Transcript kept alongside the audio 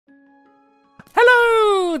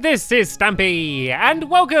Hello, this is Stampy, and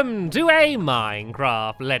welcome to a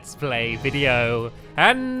Minecraft Let's Play video,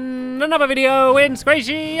 and another video in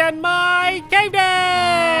Sqaishey and my cave den!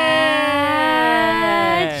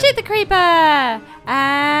 Shoot the creeper!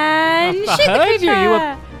 And shoot the creeper! You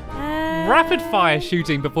were rapid fire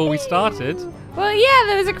shooting before we started. Well, yeah,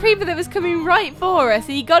 there was a creeper that was coming right for us.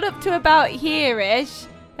 He got up to about here-ish,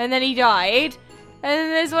 and then he died. And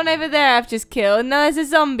then there's one over there I've just killed. And now there's a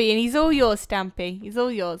zombie, and he's all yours, Stampy. He's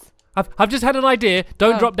all yours. I've just had an idea.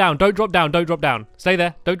 Don't drop down. Don't drop down. Don't drop down. Stay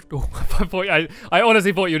there. Don't. Oh, I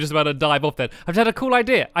honestly thought you were just about to dive off then. I've had a cool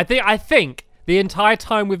idea. I think the entire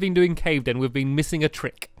time we've been doing cave den, we've been missing a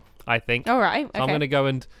trick. I think. All right. Okay. So I'm gonna go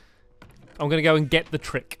and get the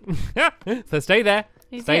trick. So stay there.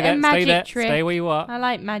 Stay there. Stay there. Trick? Stay where you are. I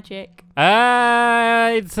like magic.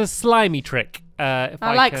 It's a slimy trick. I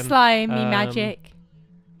like slimy magic.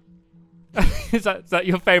 Is that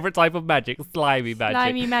your favourite type of magic? Slimy magic.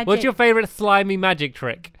 Slimy magic. What's your favourite slimy magic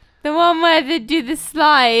trick? The one where they do the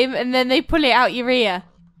slime and then they pull it out your ear.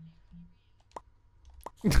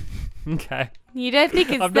 Okay. You don't think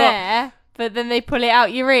it's there, but then they pull it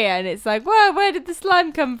out your ear and it's like, whoa, where did the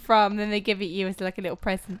slime come from? And then they give it you as like a little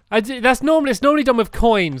present. It's normally done with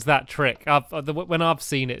coins, that trick. When I've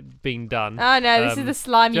seen it being done. Oh no, this is the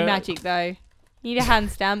slimy magic though. Need a hand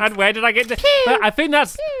stamp. And where did I get to? I think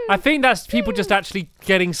that's people just actually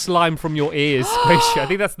getting slime from your ears, Sqaishey. I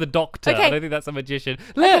think that's the doctor. Okay. I don't think that's a magician.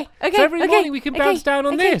 Look, so every morning we can bounce down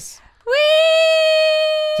on this. Whee!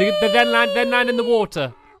 So you then land in the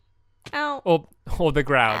water. Ow. Or the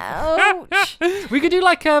ground. Ouch. we could do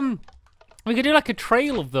like a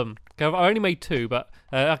trail of them. I only made 2, but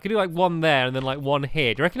I could do like one there and then like one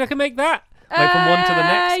here. Do you reckon I can make that? Like from one to the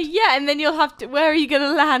next? Yeah, and then you'll have to. Where are you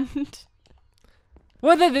gonna land?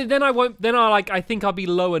 Well, then I won't. Then I think I'll be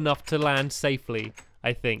low enough to land safely.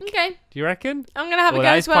 I think. Okay. Do you reckon? I'm gonna have a go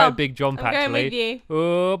that as is well. quite a big jump, I'm actually. going with you.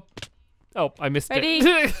 Oh, I missed Ready?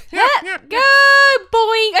 it. Go,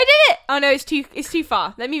 boing! I did it. Oh no, it's too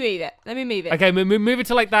far. Let me move it. Okay, move it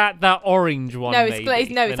to like that orange one. No,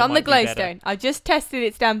 it's on the glowstone. I just tested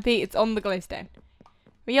it, Stampy. It's on the glowstone.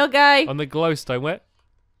 Where you'll go? On the glowstone. Where?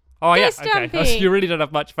 Oh yeah, okay. Stampy. You really don't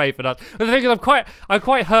have much faith in us. But the thing is, I'm quite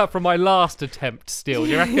hurt from my last attempt. Still,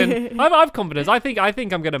 do you reckon? I've confidence. I think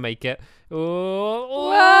I'm gonna make it.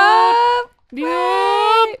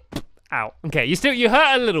 Ow. Okay, you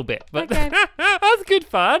hurt a little bit, but okay. That's good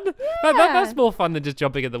fun. Yeah. That's more fun than just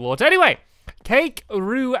jumping in the water. Anyway, cake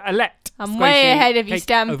roulette. I'm way ahead of you,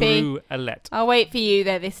 Stampy. Roulette. I'll wait for you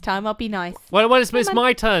there this time. I'll be nice. Well, it's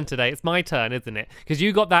my turn today. It's my turn, isn't it? Because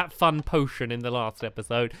you got that fun potion in the last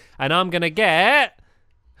episode, and I'm gonna get.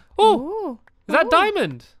 Oh, is that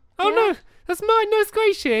diamond? Oh no, that's mine. No,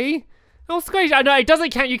 Sqaishey. Oh, Sqaishey. No, it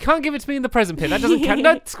doesn't count. You can't give it to me in the present pit. That doesn't count.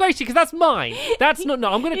 No, Sqaishey, because that's mine. That's not.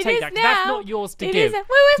 No, I'm gonna take that. That's not yours to give.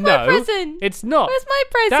 Where's my present? It's not. Where's my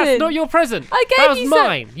present? That's not your present. I gave that was you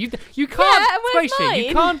mine. You can't, where's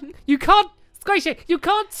Sqaishey. mine? You can't, Sqaishey. You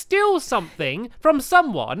can't steal something from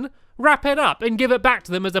someone, wrap it up, and give it back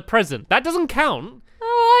to them as a present. That doesn't count.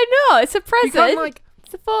 Oh, why not? It's a present. You can't,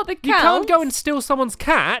 it's for the you can't go and steal someone's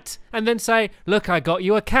cat and then say, "Look, I got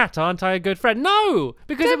you a cat. Aren't I a good friend?" No,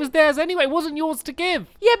 because it was theirs anyway. It wasn't yours to give.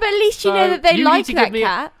 Yeah, but at least you know that they like that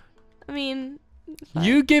cat. I mean,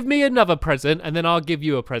 you give me another present, and then I'll give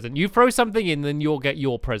you a present. You throw something in, then you'll get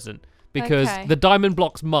your present because the diamond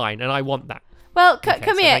block's mine, and I want that. Well,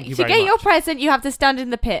 come here. To get your present, you have to stand in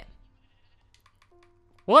the pit.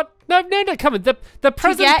 What? No, come on. The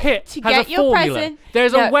present pit has a formula.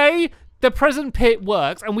 There's a way the present pit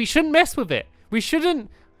works, and we shouldn't mess with it. We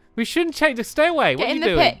shouldn't change the stairway. What are you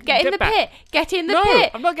doing? Get in the pit. Get in the pit. No,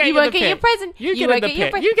 I'm not getting in the pit. You won't get your present. You get in the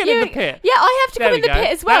pit. You get in the pit. Yeah, I have to come in the pit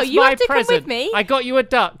as well. That's you my have to present. come with me. I got you a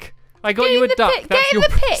duck. I got you a duck. Get in the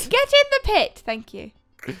pit. Get in the pit. Thank you.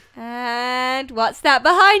 And what's that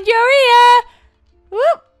behind your ear?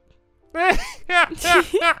 Whoop. And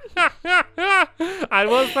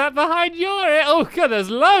what's that behind your ear? Oh god, there's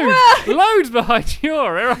loads behind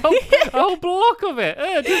your ear. A whole block of it.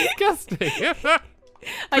 Disgusting.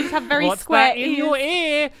 I just have very what's square that in ears. your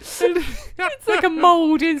ear? It's like a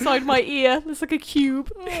mold inside my ear. It's like a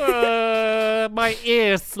cube. My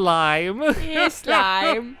ear slime. Ear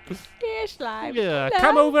slime. Ear slime. Yeah,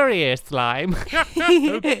 come over here, slime. Come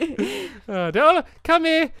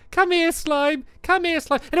here, slime. Come here,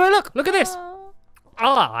 slime. Anyway, look at this.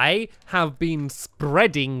 I have been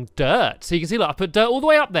spreading dirt. So you can see, look, I put dirt all the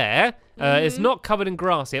way up there, It's not covered in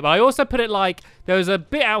grass yet, but I also put it like there was a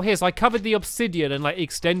bit out here, so I covered the obsidian and like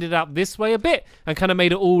extended out this way a bit and kind of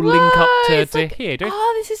made it all link up to here.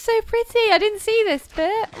 Oh, this is so pretty. I didn't see this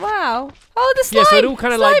bit. Wow. Oh, the slime. Yeah, so it all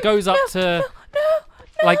kind of like goes up to No.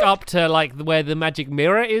 like up to like where the magic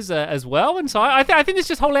mirror is as well. And so I think this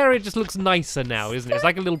just whole area just looks nicer now, isn't it? It's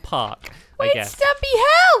like a little park, I guess. Stampy,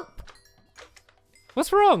 help!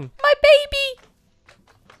 What's wrong? My baby.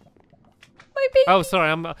 My baby. Oh, sorry.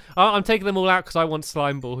 I'm taking them all out because I want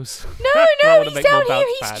slime balls. No, he's down here.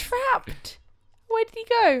 He's trapped. Where did he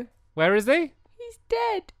go? Where is he? He's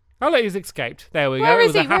dead. Oh, look, he's escaped. There we go. Where It is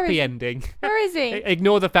was a he? Where happy is he? ending. Where is he?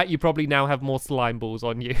 Ignore the fact you probably now have more slime balls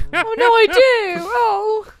on you. Oh, no, I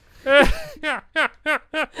do.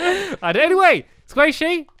 Oh. Anyway,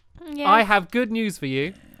 Sqaishey, Yeah. I have good news for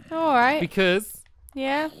you All right. because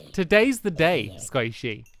Yeah. today's the day,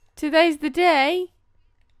 Sqaishey. Today's the day.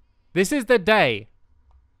 This is the day.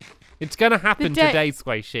 It's going to happen day- today,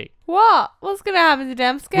 Sqaishey. What? What's going to happen today?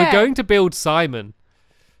 I'm scared. We're going to build Simon.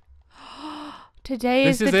 Today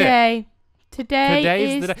This is is the it. day.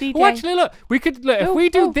 Today is the day. Oh, actually, look. We could look if Oh, we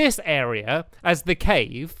do oh. this area as the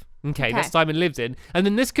cave, okay, that Okay. Simon lives in, and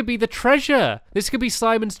then this could be the treasure. This could be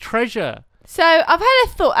Simon's treasure. So I've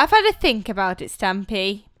had a think about it,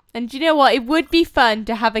 Stampy. And do you know what? It would be fun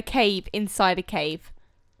to have a cave inside a cave.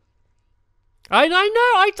 I know.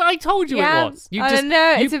 I told you it was. I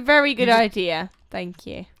know. It's a very good idea. Thank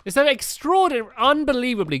you. It's an extraordinary,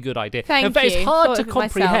 unbelievably good idea. Thank In fact, you. it's hard Thought to it was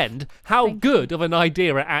myself. comprehend how Thank good of an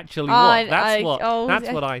idea it actually was.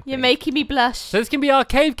 That's what I think. You're making me blush. So this can be our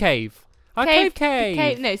cave. Our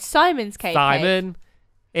cave. No, Simon's cave. Simon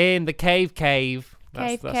in the cave. Cave,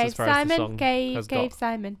 That's cave, as far as the Simon. song Cave, has cave, got.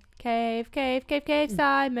 Simon. Cave,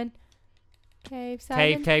 Simon. Cave,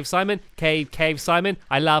 Simon. Cave, Simon. Cave, Simon.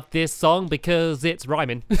 I love this song because it's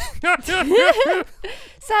rhyming.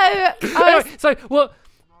 So, I was, So, what?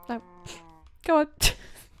 go on.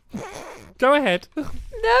 Go ahead.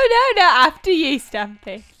 No, after you,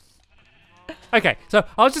 Stampy. Okay, so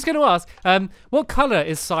I was just going to ask, what colour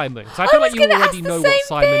is Simon? So I feel like you already know what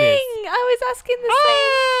Simon is. I was asking the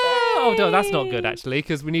same Oh, thing. no, that's not good actually,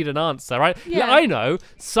 because we need an answer, right? Yeah. I know.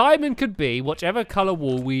 Simon could be whichever colour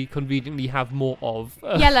wall we conveniently have more of.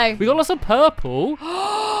 Yellow. We got lots of purple.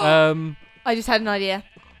 I just had an idea.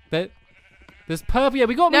 There's purple. Yeah,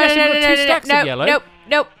 we got No, two stacks of yellow.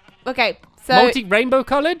 Nope. Okay, so Rainbow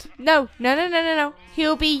coloured. no.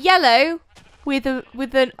 He'll be yellow with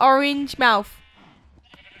an orange mouth.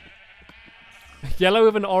 Yellow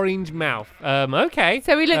with an orange mouth. Okay.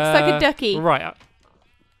 So he looks like a ducky. Right.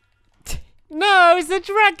 No, it's a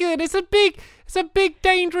dragon. It's a big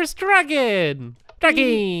dangerous dragon.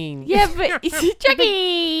 Dragon. Yeah, but it's a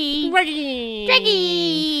draggy. Dragon.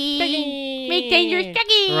 Big dangerous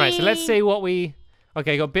draggy. Right, so let's see what we...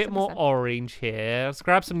 Okay, got a bit more orange here. Let's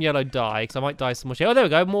grab some yellow dye, because I might dye some more shade. Oh, there we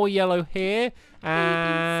go. More yellow here.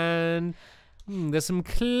 And there's some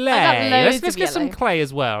clay. loads Let's of get some yellow. clay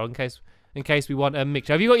as well, in case we want a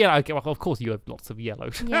mixture. Have you got yellow? Okay, well, of course you have lots of yellow.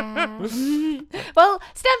 Yeah. Well,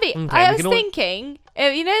 Stampy, Okay, I we was can thinking,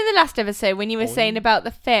 you know, in the last episode when you were saying about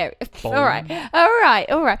the fairy. Boing. all right.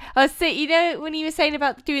 I was saying, you know, when you were saying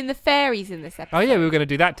about doing the fairies in this episode. Oh, yeah, we were going to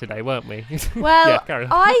do that today, weren't we? Well, Yeah, carry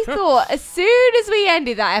on. I thought as soon as we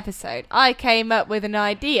ended that episode, I came up with an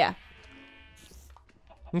idea.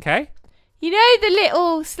 Okay. You know the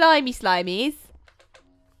little slimies?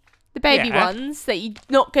 The baby Yeah. ones that you're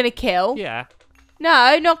not going to kill? Yeah.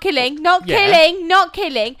 No, not killing. Not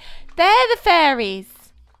killing. They're the fairies.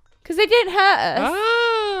 Because they didn't hurt us.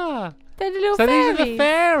 Ah. They're the little So fairies. these are the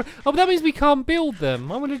fairies. Oh, but that means we can't build them.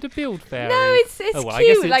 I wanted to build fairies. No, it's Oh, well, I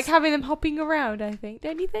guess cute, like it's- having them hopping around, I think.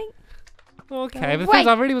 Don't you think? Okay, Go but the away. thing is,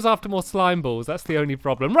 I really was after more slime balls. That's the only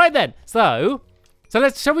problem. Right then. So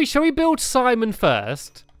shall we build Simon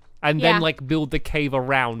first, and Yeah. then like build the cave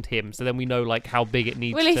around him, so then we know like how big it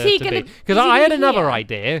needs Well, is he to gonna- be. Because is he I had gonna another hear?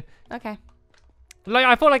 idea. Okay. Like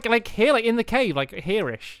I thought like here, like in the cave, like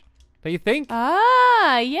here-ish. Don't you think?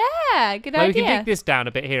 Ah, yeah. Good Like, we idea. can dig this down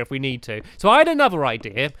a bit here if we need to. So I had another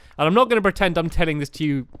idea, and I'm not going to pretend I'm telling this to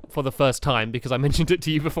you for the first time because I mentioned it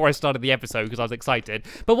to you before I started the episode because I was excited.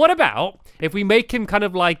 But what about if we make him kind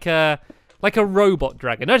of like a robot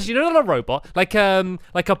dragon? No, actually, not a robot, like a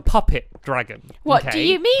puppet dragon. What okay? do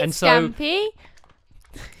you mean, And so, Stampy?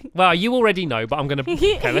 well, you already know, but I'm gonna.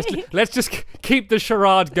 Okay, let's just keep the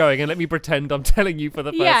charade going and let me pretend I'm telling you for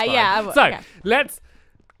the first time. Yeah, I will, So okay. let's.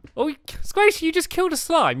 Oh, Sqaishey, you just killed a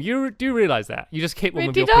slime. You do realise that? You just hit one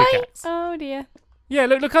with Did your I? pickaxe. Oh, dear. Yeah,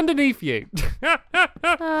 look underneath you.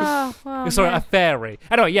 Oh, Sorry, no. a fairy.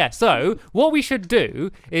 Anyway, yeah, so what we should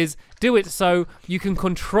do is do it so you can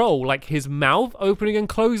control like his mouth opening and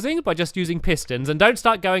closing by just using pistons. And don't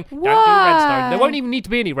start going, don't do redstone. There won't even need to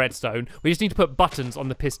be any redstone. We just need to put buttons on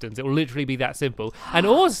the pistons. It will literally be that simple. And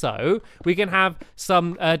also, we can have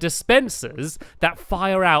some dispensers that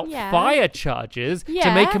fire out fire charges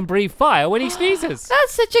to make him breathe fire when he sneezes.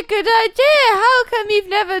 That's such a good idea. How come you've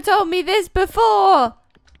never told me this before?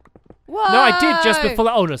 Whoa. No, I did just before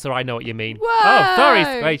that. Oh, no, sorry, I know what you mean. Whoa. Oh, sorry,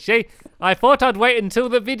 Sqaishey. I thought I'd wait until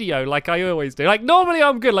the video like I always do. Like, normally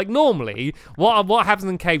I'm good. Like, normally, what happens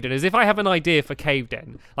in Cave Den is if I have an idea for Cave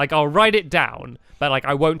Den, like, I'll write it down, but, like,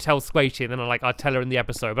 I won't tell Sqaishey, and then, I'll tell her in the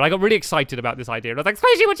episode. But I got really excited about this idea. And I was like,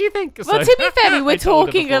 Sqaishey, what do you think? Well, to be fair, we were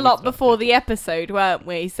talking a lot before the episode, weren't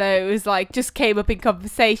we? So it was, like, just came up in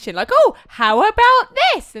conversation. Like, oh, how about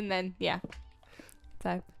this? And then, yeah.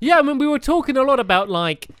 So. Yeah, I mean, we were talking a lot about,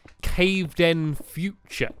 like, Cave Den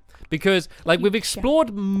future. Because, like, we've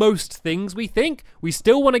explored most things, we think. We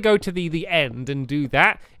still want to go to the end and do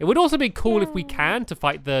that. It would also be cool if we can to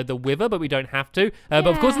fight the Wither, but we don't have to. But,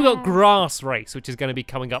 of course, we've got Grass Race, which is going to be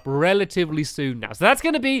coming up relatively soon now. So that's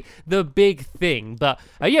going to be the big thing. But,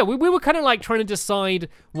 yeah, we were kind of, like, trying to decide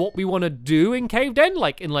what we want to do in Cave Den,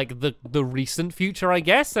 like, in, like, the recent future, I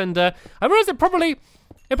guess. And I realized it probably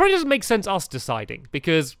doesn't make sense us deciding,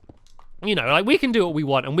 because... you know, like, we can do what we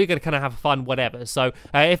want, and we're going to kind of have fun, whatever. So,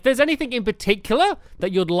 if there's anything in particular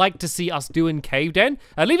that you'd like to see us do in Cave Den,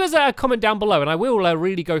 leave us a comment down below, and I will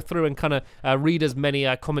really go through and kind of read as many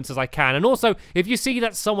comments as I can. And also, if you see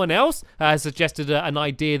that someone else has suggested an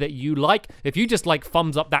idea that you like, if you just, like,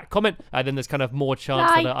 thumbs up that comment, then there's kind of more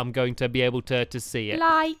chance that I'm going to be able to see it.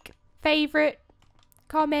 Like, favourite,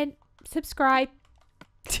 comment, subscribe.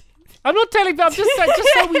 I'm not telling you, I'm just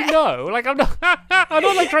so we know. Like, I'm not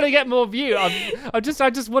like trying to get more views. I just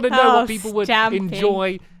want to know what people would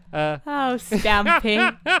enjoy. Oh,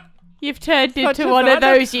 Stampy. You've turned into one of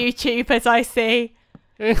those YouTubers, I see.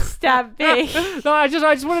 Stampy. No, I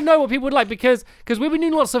just want to know what people would like, because we've been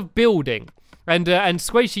doing lots of building. And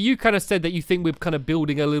Sqaishey, you kind of said that you think we're kind of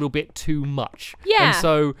building a little bit too much. Yeah. And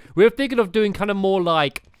so we're thinking of doing kind of more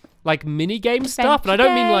like mini game stuff, and I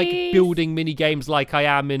don't mean like building mini games like I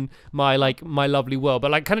am in my lovely world,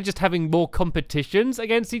 but like kind of just having more competitions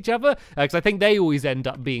against each other, because I think they always end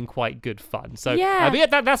up being quite good fun. So but yeah,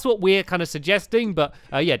 that's what we're kind of suggesting. But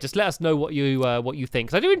yeah, just let us know what you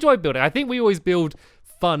think. 'Cause I do enjoy building. I think we always build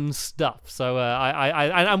fun stuff. So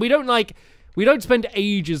and we don't spend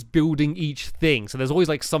ages building each thing. So there's always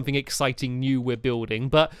like something exciting new we're building,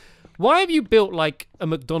 but. Why have you built, like, a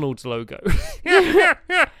McDonald's logo? It's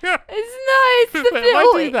the little...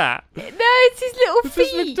 Why do that? No, it's his little feet.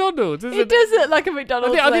 It's McDonald's, isn't it? It does look like a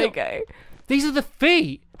McDonald's logo. These are the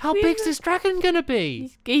feet. How big's this dragon going to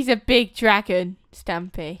be? He's a big dragon,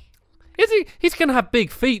 Stampy. Is he? He's going to have big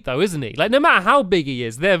feet, though, isn't he? Like, no matter how big he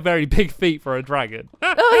is, they're very big feet for a dragon.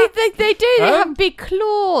 Oh, they do. They have big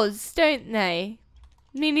claws, don't they?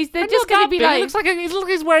 I mean, they're just going to be like... It looks like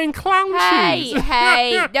he's wearing clown shoes.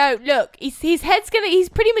 Hey, no, look. His head's going to... He's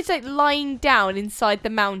pretty much like lying down inside the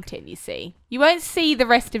mountain, you see. You won't see the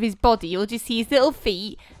rest of his body. You'll just see his little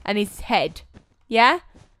feet and his head. Yeah?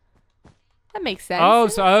 That makes sense. Oh,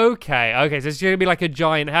 so okay. So it's going to be like a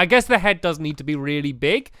giant... I guess the head does need to be really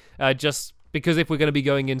big, just because if we're going to be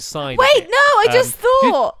going inside Wait, no, I just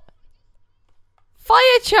thought...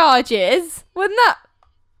 Fire charges? Wouldn't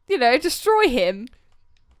that, destroy him?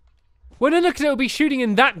 Well, no, because it'll be shooting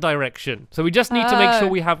in that direction. So we just need to make sure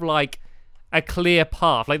we have, like, a clear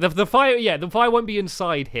path. Like, the fire, the fire won't be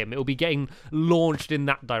inside him. It'll be getting launched in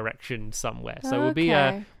that direction somewhere. So we'll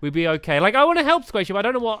be okay. Like, I want to help Sqaishey, but I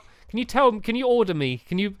don't know what... Can you order me?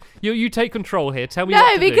 Can you take control here? Tell me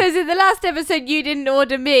what to do. No, because in the last episode you didn't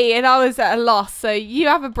order me and I was at a loss. So you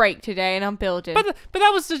have a break today and I'm building. But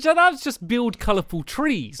that was just build colourful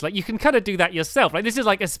trees. Like, you can kind of do that yourself. Like, this is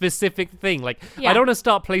like a specific thing. Like, I don't want to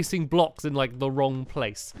start placing blocks in like the wrong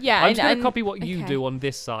place. Yeah, I'm just gonna copy what you do on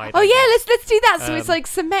this side. Oh yeah, let's do that. So it's like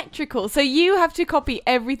symmetrical. So you have to copy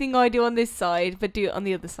everything I do on this side, but do it on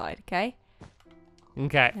the other side. Okay.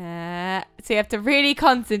 Okay. So you have to really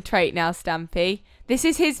concentrate now, Stampy. This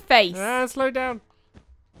is his face. Slow down.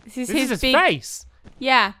 This is his face.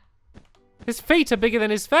 Yeah. His feet are bigger than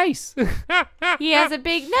his face. He has a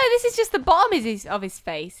big... No, this is just the bottom of his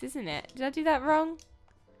face, isn't it? Did I do that wrong?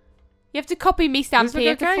 You have to copy me, Stampy. You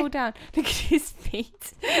have to fall down. Look at his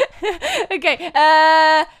feet. Okay.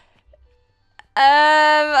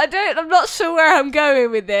 I'm not sure where I'm going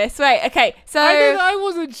with this. Wait, okay, so... I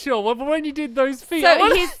wasn't sure, but when you did those feet... So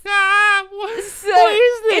what is this?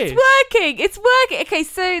 It's working. Okay,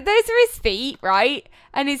 so those are his feet, right?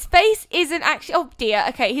 And his face isn't actually... Oh, dear.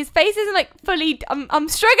 Okay, his face isn't, like, fully... I'm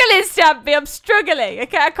struggling, Stampy. I'm struggling.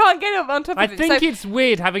 Okay, I can't get up on top of it. I think it's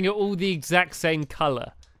weird having it all the exact same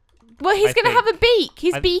colour. Well, he's going to have a beak.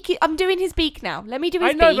 His beak... I'm doing his beak now. Let me do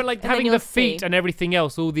his beak. I know, but, like, having the feet and everything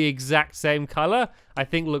else all the exact same colour, I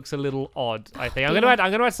think looks a little odd, I think. I'm going to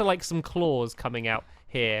add like, some claws coming out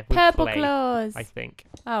here with purple clay, claws. I think.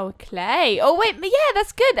 Oh, clay. Oh, wait. Yeah,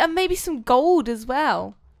 that's good. And maybe some gold as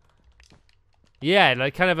well. Yeah,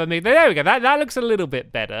 like kind of a mix. There we go. That looks a little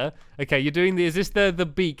bit better. Okay, you're doing the. Is this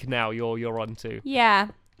the beak now? You're onto. Yeah,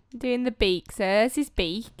 I'm doing the beak. So there's his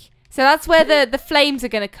beak. So that's where the flames are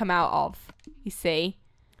going to come out of. You see.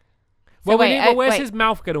 So well, where's his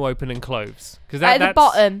mouth going to open and close? Because at the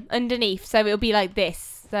bottom, underneath. So it'll be like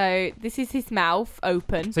this. So this is his mouth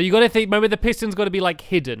open. So you got to think. Remember, the piston's got to be like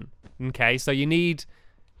hidden. Okay, so you need.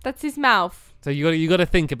 That's his mouth. So you got to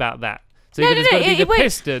think about that. So No, there's got to be the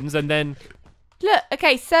pistons, and then. Look,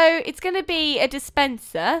 okay, so it's going to be a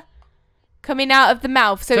dispenser coming out of the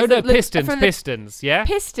mouth. So no, pistons, yeah?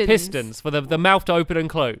 Pistons for the mouth to open and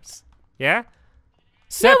close, yeah?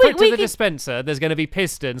 Separate to the dispenser, there's going to be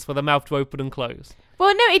pistons for the mouth to open and close.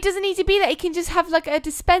 Well, no, it doesn't need to be that. It can just have like a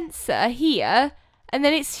dispenser here, and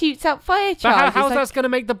then it shoots out fire charges. But how's that going to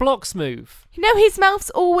make the blocks move? No, his mouth's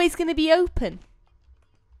always going to be open.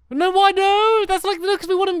 No, why no? That's like, look,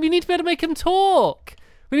 we need to be able to make him talk.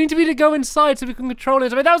 We need to be able to go inside so we can control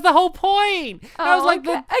it. I mean, that was the whole point. That was like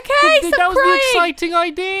stop that was crying. the exciting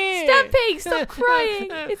idea. Stampy, stop crying.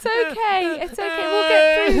 It's okay. It's okay. We'll get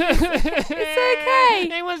through this. It's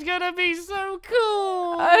okay. It was gonna be so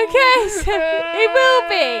cool. Okay, so it will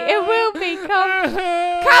be. It will be.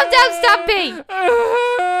 Calm down, Stampy.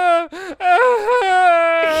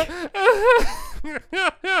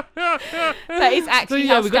 That is actually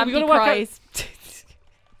how Stampy cries.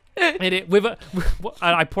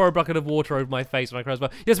 I pour a bucket of water over my face when I cry as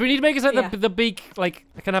well. Yes, we need to make it so the beak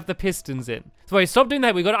can have the pistons in. So wait, stop doing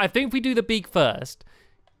that. I think if we do the beak first,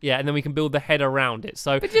 yeah, and then we can build the head around it.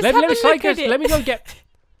 So let me go get.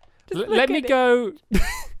 Let me go.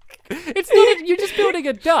 It's not. You're just building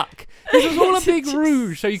a duck. This was all a big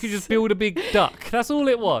rouge, so you could just build a big duck. That's all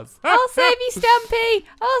it was. I'll save you, Stampy.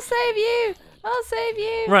 I'll save you. I'll save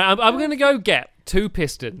you. Right, I'm gonna go get 2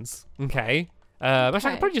 pistons. Okay. Actually,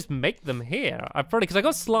 I could probably just make them here. Because I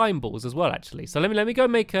got slime balls as well, actually. So let me go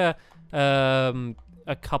make a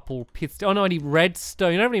couple pistons. Oh no, I need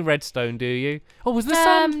redstone. You don't have any redstone, do you? Oh, was there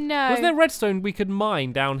some? No. Was there redstone we could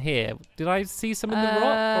mine down here? Did I see some in the rock? Or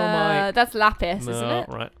am I? That's lapis, isn't it?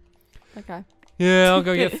 Right. Okay. Yeah, I'll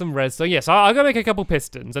go get some redstone. Yes, I'll go make a couple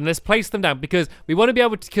pistons and let's place them down because we want to be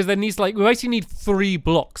able to. Because there needs we basically need 3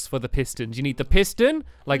 blocks for the pistons. You need the piston,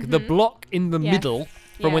 like the block in the middle.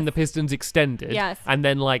 From when the piston's extended, and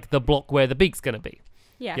then like the block where the beak's gonna be.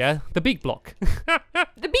 Yeah, the beak block.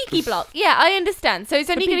 The beaky block. Yeah, I understand. So it's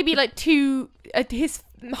only gonna be like 2. His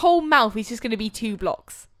whole mouth is just gonna be 2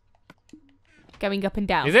 blocks, going up and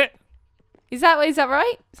down. Is it? Is that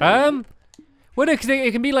right? Well, no, because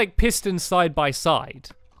it can be like pistons side by side,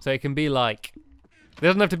 so it can be like. It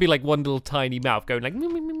doesn't have to be like one little tiny mouth going like.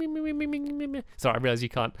 Sorry, I realise you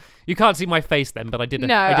can't see my face then, but I did.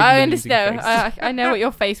 No, I understand. I know what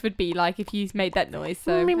your face would be like if you made that noise.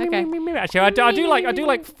 So okay. Actually, I do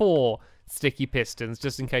like 4 sticky pistons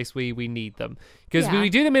just in case we need them because we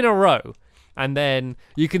do them in a row. And then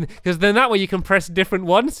you can, because then that way you can press different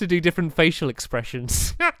ones to do different facial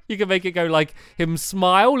expressions. You can make it go like him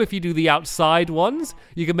smile if you do the outside ones.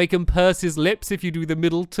 You can make him purse his lips if you do the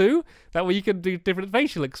middle 2. That way you can do different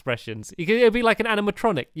facial expressions. It'll be like an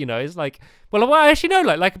animatronic, you know. It's like, well, I actually know,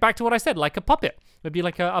 like back to what I said, like a puppet. It'd be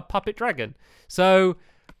like a puppet dragon. So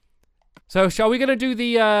shall we gonna do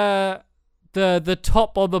the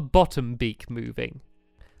top or the bottom beak moving?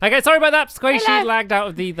 Okay, sorry about that. Sqaishey lagged out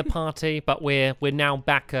of the party, but we're now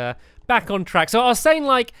back on track. So I was saying,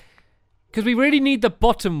 like, because we really need the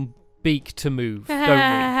bottom beak to move,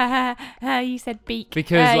 don't we? You said beak.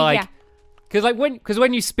 Because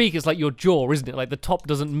when you speak, it's like your jaw, isn't it? Like the top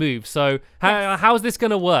doesn't move. So how is this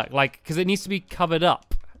gonna work? Like, because it needs to be covered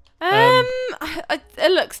up.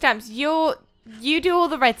 Look, Stamps, you do all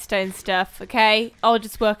the redstone stuff, okay? I'll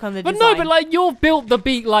just work on the design. But like you've built the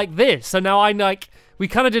beak like this, so now I'm like. We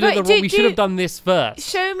kind of did it the wrong. We should have done this first.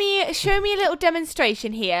 Show me a little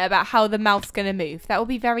demonstration here about how the mouth's gonna move. That will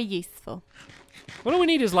be very useful. Well, all we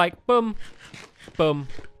need is like boom, boom,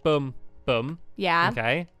 boom, boom. Yeah.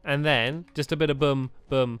 Okay, and then just a bit of boom,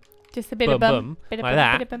 boom. Just a bit of boom, like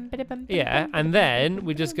that. Yeah, and then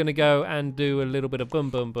we're just gonna go and do a little bit of boom,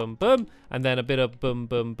 boom, boom, boom, and then a bit of boom,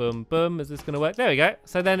 boom, boom, boom. Is this gonna work? There we go.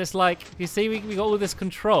 So then it's like you see, we got all this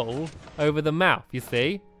control over the mouth. You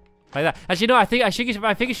see. Like that. Actually, no, I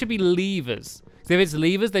think it should be levers. So if it's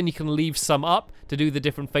levers, then you can leave some up to do the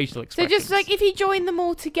different facial expressions. So just like if you join them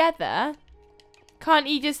all together, can't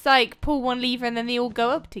you just like pull one lever and then they all go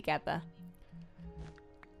up together?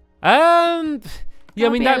 Yeah, I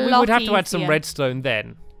mean, we would have to add some easier. redstone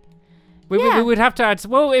then. We would have to add.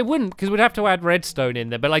 Well, it wouldn't, because we'd have to add redstone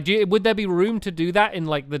in there. But like, would there be room to do that in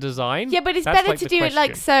like the design? Yeah, but it's That's, better like, to the do it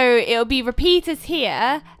like question. so. It'll be repeaters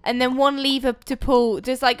here, and then one lever to pull.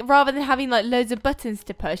 Just like rather than having like loads of buttons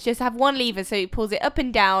to push, just have one lever so it pulls it up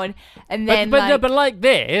and down, and then. But like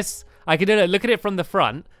this, I can do it. Look at it from the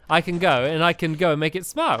front. I can go and make it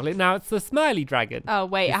smile. Now it's the smiley dragon. Oh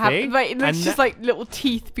wait, you I have. see? Wait, it looks And just like little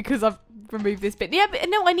teeth because I've removed this bit. Yeah, but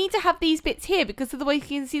no, I need to have these bits here because otherwise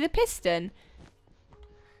you can see the piston.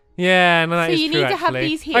 Yeah, no, that So is you true, need to have actually.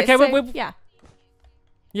 these here. Okay, So, yeah.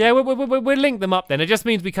 Yeah, we'll link them up then. It just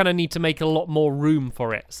means we kind of need to make a lot more room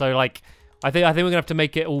for it. So like, I think we're gonna have to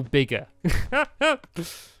make it all bigger. 1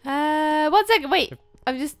 second.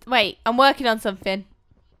 Wait. I'm working on something.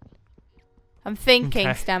 I'm thinking,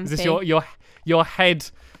 Okay. Stampy. Is this your head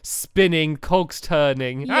spinning, cogs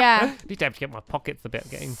turning? Yeah. Need to have to get my pockets a bit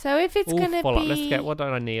getting So if it's all gonna full be up. Let's get. What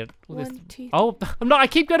don't I need? All this- 1, 2, Oh, I'm not. I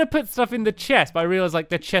keep going to put stuff in the chest, but I realize like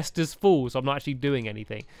the chest is full, so I'm not actually doing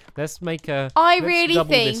anything. Let's make a. I let's really double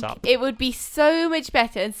think this up. it would be so much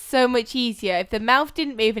better and so much easier if the mouth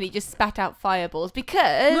didn't move and it just spat out fireballs.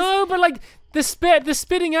 Because No, but like the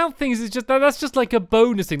spitting out things is just that's just like a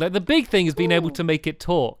bonus thing. Like the big thing is being able to make it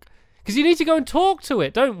talk, because you need to go and talk to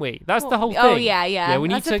it, don't we? That's the whole thing. Oh yeah. Yeah, we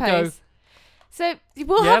need to go. So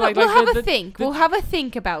we'll Yeah, have a the- think. We'll have a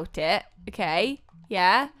think about it. Okay.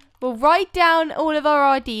 Yeah. We'll write down all of our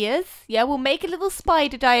ideas. Yeah. We'll make a little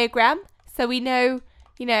spider diagram so we know,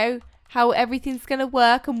 how everything's gonna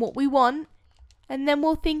work and what we want, and then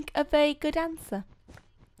we'll think of a good answer.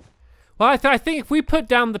 Well, I think if we put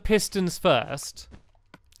down the pistons first,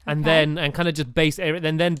 and Okay. kind of just base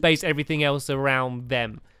then base everything else around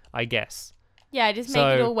them, I guess. Yeah, just make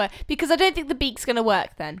it So- all work. Because I don't think the beak's gonna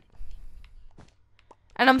work then.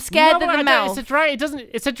 And I'm scared No, that I the don't-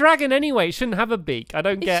 mouth. It's a dragon anyway. It shouldn't have a beak. I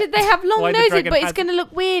don't get. Should they have long why the noses? dragon But it's has- gonna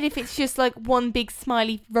look weird if it's just like one big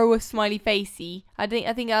row of smiley facey. I think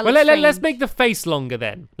that'll Well, look let's strange. make the face longer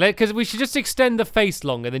then, because we should just extend the face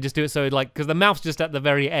longer than just do it so like because the mouth's just at the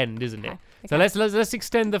very end, isn't it? So Okay. let's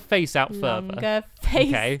extend the face out further. Longer face.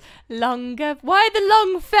 Okay. Longer. Why the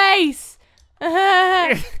long face? See,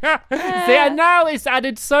 and now it's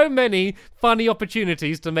added so many funny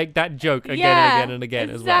opportunities to make that joke again Yeah, and again and again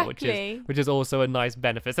as well, exactly. which is also a nice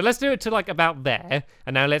benefit. So let's do it to like about there,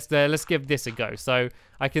 and now let's give this a go. So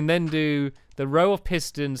I can then do the row of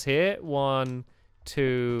pistons here. 1,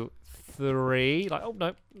 2, 3. Like, oh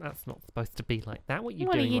no, that's not supposed to be like that. What are you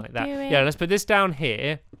doing like that? doing? Yeah, let's put this down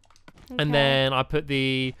here, Okay. and then I put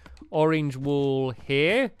the orange wool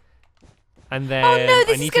here. And then Oh no,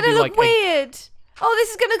 this I need is to gonna do, look like, weird. Oh, this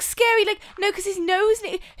is gonna look scary. Like, no, because his nose.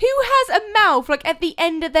 Who has a mouth like at the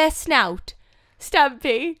end of their snout?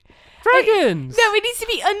 Stampy. dragons. No, it needs to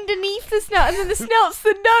be underneath the snout, and then the snout's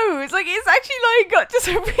the nose. Like it's actually like got just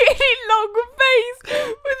a really long face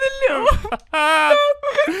with a little.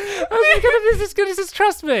 This is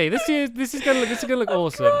trust me. This is gonna look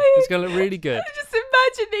awesome. crying. It's gonna look really good. I'm just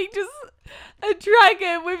imagining just a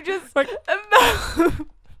dragon with just Like- a mouth.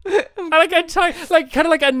 Like a kind of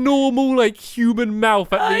like a normal like human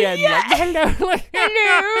mouth at the end. yeah. Like, hello, like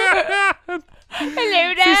Hello. Hello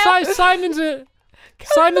See, there.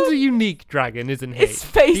 Simon's a unique dragon, isn't he? Its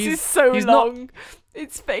face He's- is so he's not- long.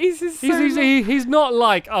 Its face is so He's, long. he's not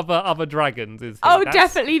like other dragons, is he? Oh, That's-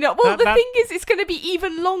 definitely not. Well, the that- thing is, it's going to be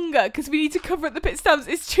even longer because we need to cover up the pit stumps.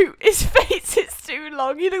 His face is too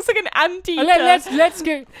long. He looks like an anteater. Let's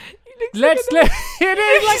go. He looks It like is like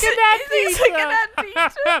He looks like an an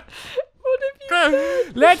anteater. What have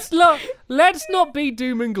you done? Let's not be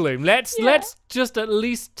doom and gloom. Let's just at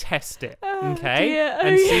least test it, Oh, okay? dear.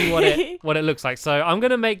 And see Okay. what it looks like. So I'm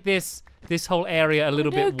gonna make this whole area a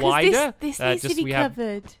little No, bit 'cause wider. This needs to be we have.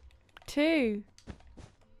 covered too.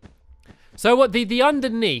 So what the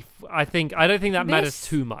underneath? I don't think that matters This-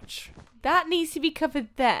 too much. That needs to be covered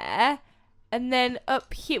there, and then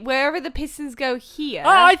up here, wherever the pistons go here. Oh,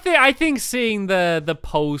 I think seeing the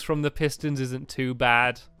poles from the pistons isn't too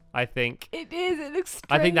bad. I think. It is. It looks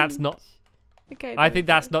strange. I think that's not. Okay. I think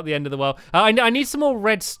that's not the end of the world. I need some more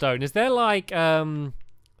redstone. Is there like Is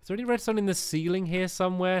there any redstone in the ceiling here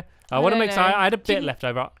somewhere? I want to don't make. know. I had a bit you- left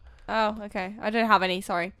over. Oh, okay. I don't have any.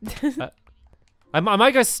 Sorry. I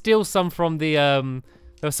might go steal some from the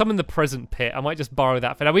There was some in the present pit. I might just borrow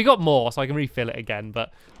that for now. We got more, so I can refill it again.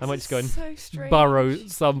 But I might just go and borrow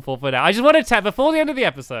some for now. I just wanted to, before the end of the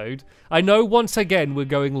episode, I know once again we're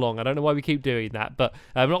going long. I don't know why we keep doing that, but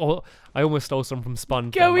I almost stole some from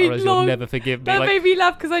SpongeBob. Otherwise you'll never forgive me. That made me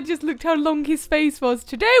laugh because I just looked how long his face was.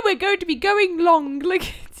 Today we're going to be going long. Look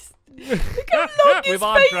how long his with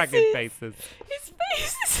our dragon faces. His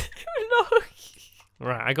face is so long.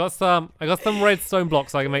 Right, I got some redstone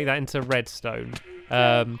blocks so I can make that into redstone.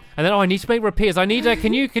 And then I need to make repeaters. I need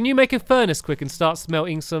can you make a furnace quick and start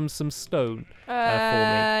smelting some stone for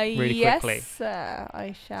me really quickly? Yes,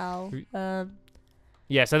 I shall.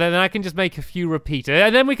 Yeah, so then I can just make a few repeaters,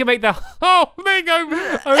 and then we can make the whole thing open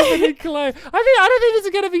and close. I don't think this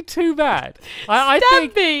is gonna be too bad. I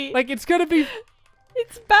think like it's gonna be.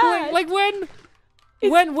 It's bad. Like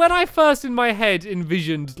when I first in my head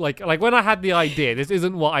envisioned like when I had the idea, this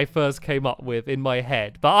isn't what I first came up with in my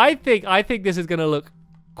head. But I think this is gonna look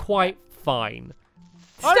quite fine.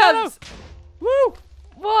 Stumps. Woo!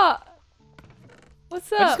 What? What's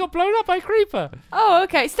up? I just got blown up by a creeper. Oh,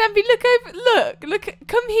 okay. Stampy, look over. Look.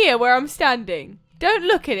 Come here where I'm standing. Don't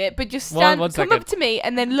look at it, but just stand. Come up to me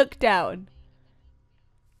and then look down.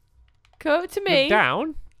 Come up to me. Look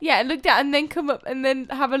down. Yeah, look down and then come up and then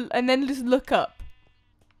and then just look up.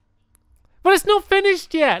 But it's not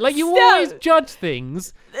finished yet. Like you always judge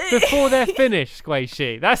things before they're finished,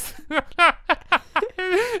 Sqaishey. That's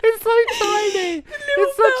it's so tiny.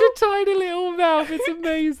 It's such a tiny little mouth. It's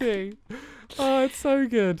amazing. Oh, it's so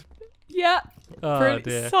good. Yeah. Oh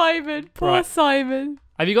dear. Simon, poor Simon.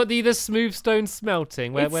 Have you got the smooth stone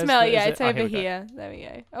smelting? It's over here. There we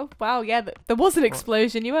go. Oh wow, yeah. There was an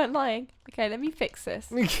explosion. You weren't lying. Okay, let me fix this.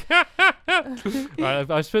 Right,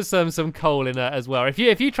 I've put some coal in as well. If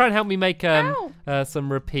you try and help me make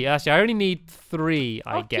some repeat. Actually, I only need 3,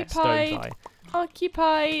 I guess, don't I?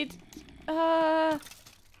 Occupied. Right,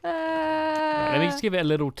 let me just give it a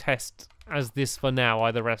little test as this for now,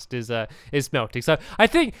 while the rest is smelting. So I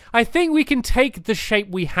think we can take the shape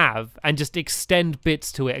we have and just extend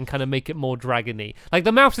bits to it and kind of make it more dragony. Like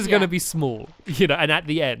the mouth is going to be small, and at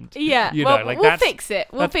the end, we'll fix it.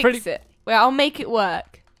 We'll fix it. Well, I'll make it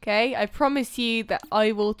work. Okay, I promise you that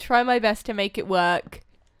I will try my best to make it work.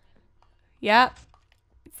 Yeah,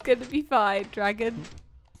 it's gonna be fine, dragon.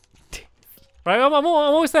 Right, I'm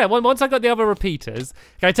almost there. Once I got the other repeaters,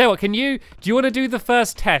 can I tell you what? Do you want to do the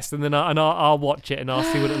first test and then I'll watch it and I'll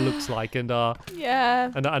see what it looks like and I'll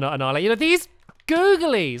let you know these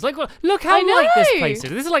googlies. Like, look how light this place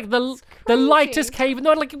is. This is like the lightest cave.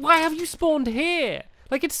 No, like, why have you spawned here?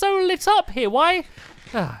 Like, it's so lit up here. Why?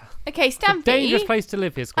 Okay, Stampy. Dangerous place to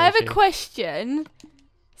live here, Sqaishey. I have a question.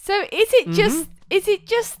 So, is it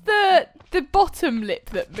just the bottom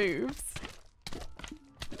lip that moves?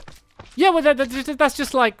 Yeah, well, that's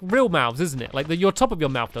just like real mouths, isn't it? Like your top of your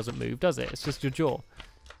mouth doesn't move, does it? It's just your jaw.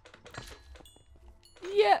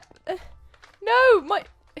 Yeah. No, my.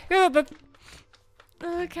 Yeah,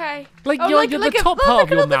 okay. Like the top part of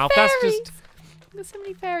your mouth. That's just. There's so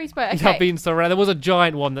many fairies, but okay. Yeah, I've been so rare. There was a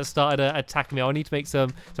giant one that started attacking me. I need to make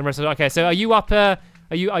some rest of it. Okay, so are you up? Are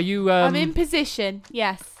you? I'm in position.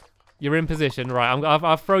 Yes. You're in position, right?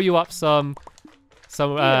 I'll throw you up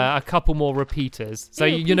a couple more repeaters. So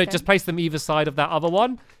you know, just place them either side of that other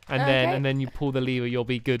one, and then you pull the lever. You'll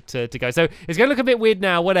be good to go. So it's gonna look a bit weird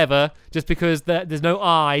now, whatever, just because there's no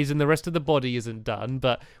eyes and the rest of the body isn't done.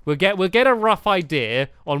 But we'll get a rough idea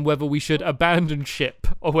on whether we should abandon ship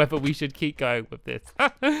or whether we should keep going with this.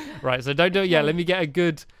 Right. So don't do it yet. Let me get a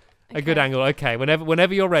good angle. Okay.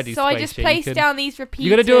 Whenever you're ready. So I just place down these repeaters.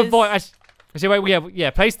 You're gonna do a voice. So wait, yeah,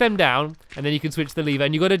 place them down, and then you can switch the lever.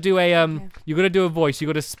 And you got to do a voice. You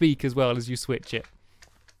got to speak as well as you switch it.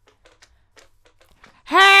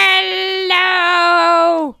 Hello,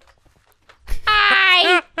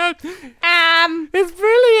 I am. It's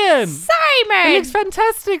brilliant, Simon. It looks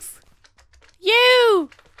fantastic. You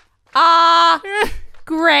are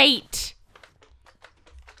great.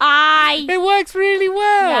 It works really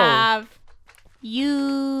well. Love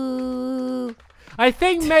you. I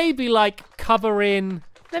think maybe like cover in.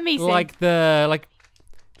 Let me see. Like the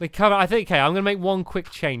cover. I think. Okay, I'm gonna make one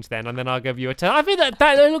quick change then, and then I'll give you a turn. I think that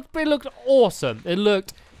it looked awesome. It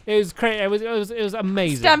was great. It was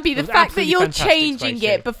amazing. Stampy, the fact that you're changing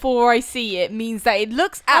it before I see it means that it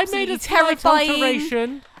looks absolutely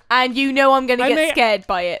terrifying. And you know I'm gonna get scared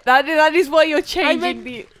by it. That is why you're changing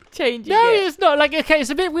it. No, it's not. Like, okay,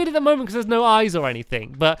 it's a bit weird at the moment because there's no eyes or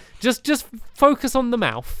anything. But just focus on the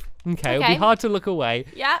mouth. Okay, it'll be hard to look away.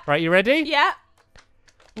 Yeah. Right, you ready? Yeah.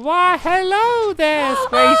 Why, hello there,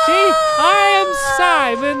 Sqaishey. I am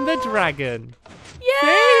Simon the Dragon. Yeah.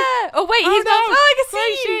 See? Oh, wait, he's not. Oh, I can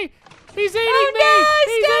see you. He's eating me!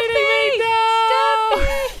 He's eating me! No!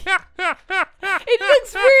 It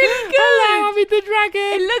looks really good. Hello, I'm the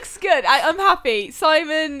dragon. It looks good. I'm happy.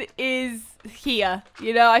 Simon is here.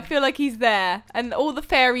 You know, I feel like he's there, and all the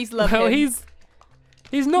fairies love him.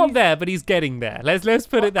 He's not there, but he's getting there. Let's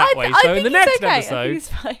put it that way. So in the next episode, he's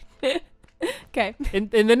fine. Okay.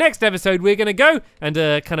 In the next episode, we're gonna go and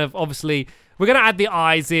kind of obviously. We're going to add the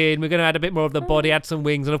eyes in. We're going to add a bit more of the body, add some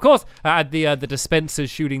wings, and of course, add the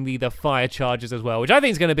dispensers shooting the fire charges as well, which I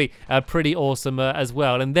think is going to be pretty awesome as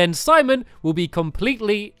well. And then Simon will be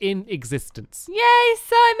completely in existence. Yay,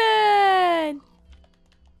 Simon!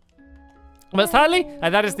 But sadly,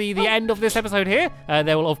 that is the end of this episode here.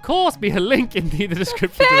 There will, of course, be a link in the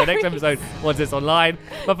description to the next episode once it's online.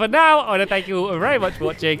 But for now, I want to thank you all very much for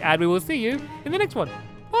watching, and we will see you in the next one.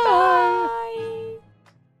 Bye!